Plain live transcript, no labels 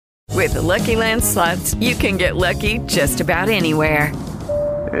With the Lucky Land Slots, you can get lucky just about anywhere.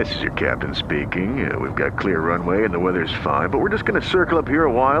 This is your captain speaking. We've got clear runway and the weather's fine, but we're just going to circle up here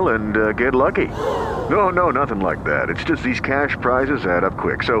a while and get lucky. No, nothing like that. It's just these cash prizes add up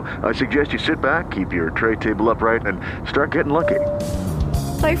quick. So I suggest you sit back, keep your tray table upright, and start getting lucky.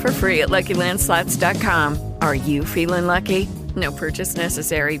 Play for free at LuckyLandSlots.com. Are you feeling lucky? No purchase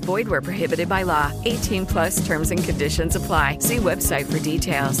necessary. Void where prohibited by law. 18 plus terms and conditions apply. See website for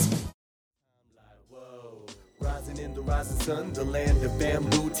details. Rising in the rising sun, the land of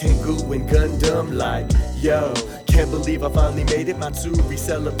bamboo, Tengu, and Gundam. Like, yo, can't believe I finally made it. Matsuri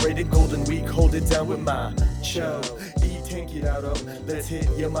celebrated Golden Week, hold it down with my cho. Tank it out, let's hit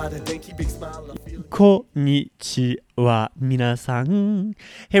Yamada Denki, big smile. Konnichiwa, minasan.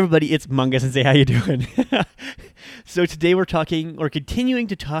 Hey everybody, it's Manga Sensei. How you doing? So today we're continuing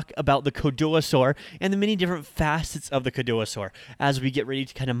to talk about the Kodoasaur and the many different facets of the Kodoasaur. As we get ready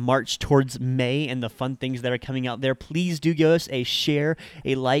to kind of march towards May and the fun things that are coming out there, please do give us a share,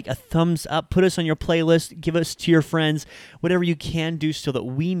 a like, a thumbs up, put us on your playlist, give us to your friends, whatever you can do so that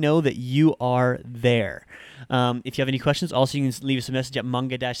we know that you are there. If you have any questions, also you can leave us a message at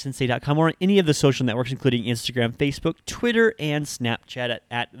manga-sensei.com or on any of the social networks, including Instagram, Facebook, Twitter, and Snapchat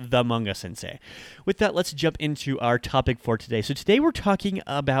at the Manga Sensei. With that, let's jump into our topic for today. So today we're talking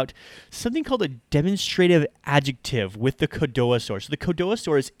about something called a demonstrative adjective with the Kodoasaur. So the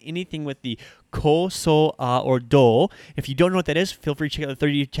Kodoasaur is anything with the ko, so, or do. If you don't know what that is, feel free to check out the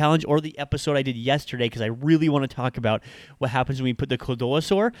 30-day challenge or the episode I did yesterday because I really want to talk about what happens when we put the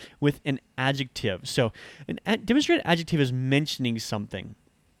Kodoasaur with an adjective. So a demonstrative adjective is mentioning something.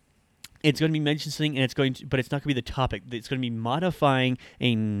 It's going to be mentioning something, but it's not going to be the topic. It's going to be modifying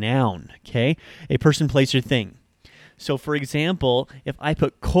a noun, okay? A person, place, or thing. So, for example, if I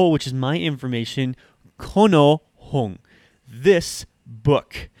put ko, which is my information, kono hon, this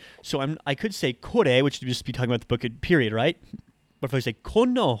book. So I could say kore, which would just be talking about the book, period, right? But if I say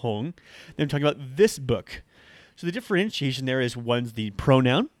kono hon, then I'm talking about this book. So the differentiation there is one's the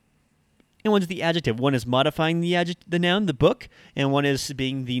pronoun, and one's the adjective. One is modifying the noun, the book, and one is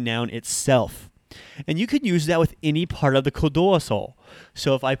being the noun itself. And you could use that with any part of the Kodoasaur.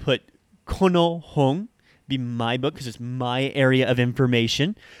 So if I put kono hon, be my book because it's my area of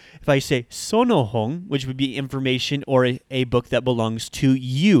information. If I say sono hon, which would be information or a book that belongs to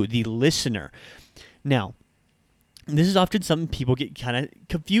you, the listener. Now, this is often something people get kind of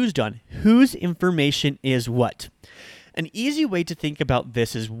confused on. Whose information is what? An easy way to think about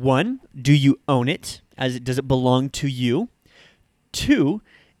this is 1, do you own it? Does it belong to you? 2,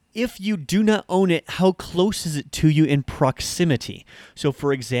 if you do not own it, how close is it to you in proximity? So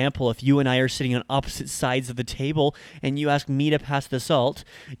for example, if you and I are sitting on opposite sides of the table and you ask me to pass the salt,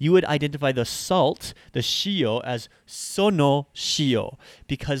 you would identify the salt, the shio, as sono shio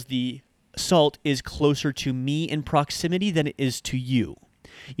because the salt is closer to me in proximity than it is to you.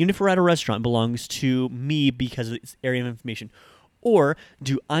 Even if we're at a restaurant, it belongs to me because of its area of information. Or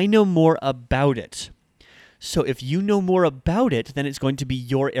do I know more about it? So if you know more about it, then it's going to be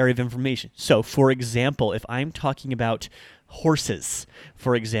your area of information. So for example, if I'm talking about horses,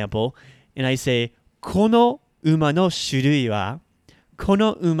 for example, and I say, この馬の種類は, こ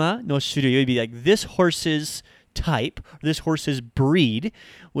の馬の種類 would be like this horse's type, or this horse's breed,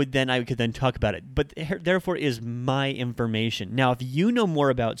 I could then talk about it. But therefore is my information. Now, if you know more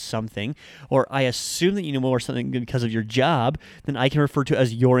about something, or I assume that you know more about something because of your job, then I can refer to it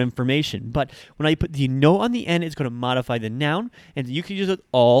as your information. But when I put the no on the end, it's going to modify the noun, and you can use it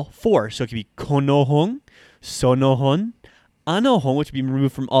all 4. So it could be kono hon, sono hon, ano hon, which would be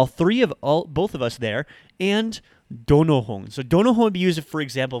removed from both of us there, and dono hon. So dono hon would be used, for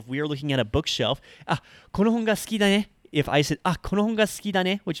example, if we are looking at a bookshelf. この本が好きだね. If I said, この本が好きだ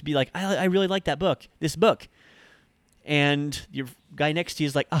ね, which would be like, I really like this book. And your guy next to you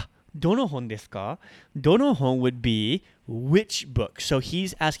is like, どの本ですか? Dono hon would be which book. So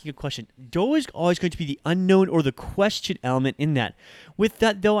he's asking a question. Do is always going to be the unknown or the question element in that. With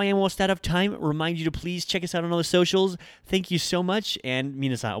that, though, I am almost out of time. Remind you to please check us out on all the socials. Thank you so much. And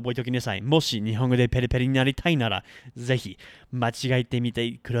皆さん覚えておきなさい。もし日本語でペリペリになりたいなら、ぜひ間違えてみて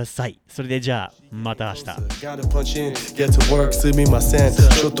ください。それでじゃあ、また明日。Gotta punch in, get to work, すみません。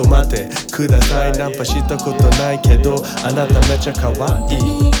ちょっと待ってください。ナンパしたことないけど、あなためちゃ可愛い。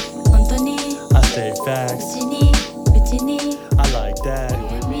本当に I say facts. うちに I like that.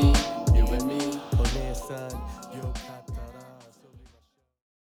 You and me. お姉さん、よかった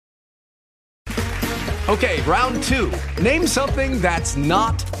ら。 Okay, round 2. Name something that's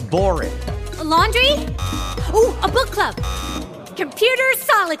not boring. A laundry? Ooh, a book club. Computer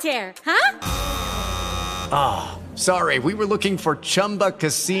solitaire, huh? sorry, we were looking for Chumba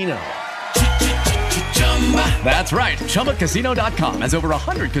Casino. That's right. ChumbaCasino.com has over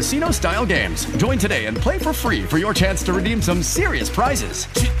 100 casino-style games. Join today and play for free for your chance to redeem some serious prizes.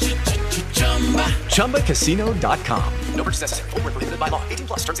 ChumbaCasino.com. No purchase necessary. Void where prohibited by law. 18+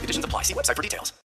 terms and conditions apply. See website for details.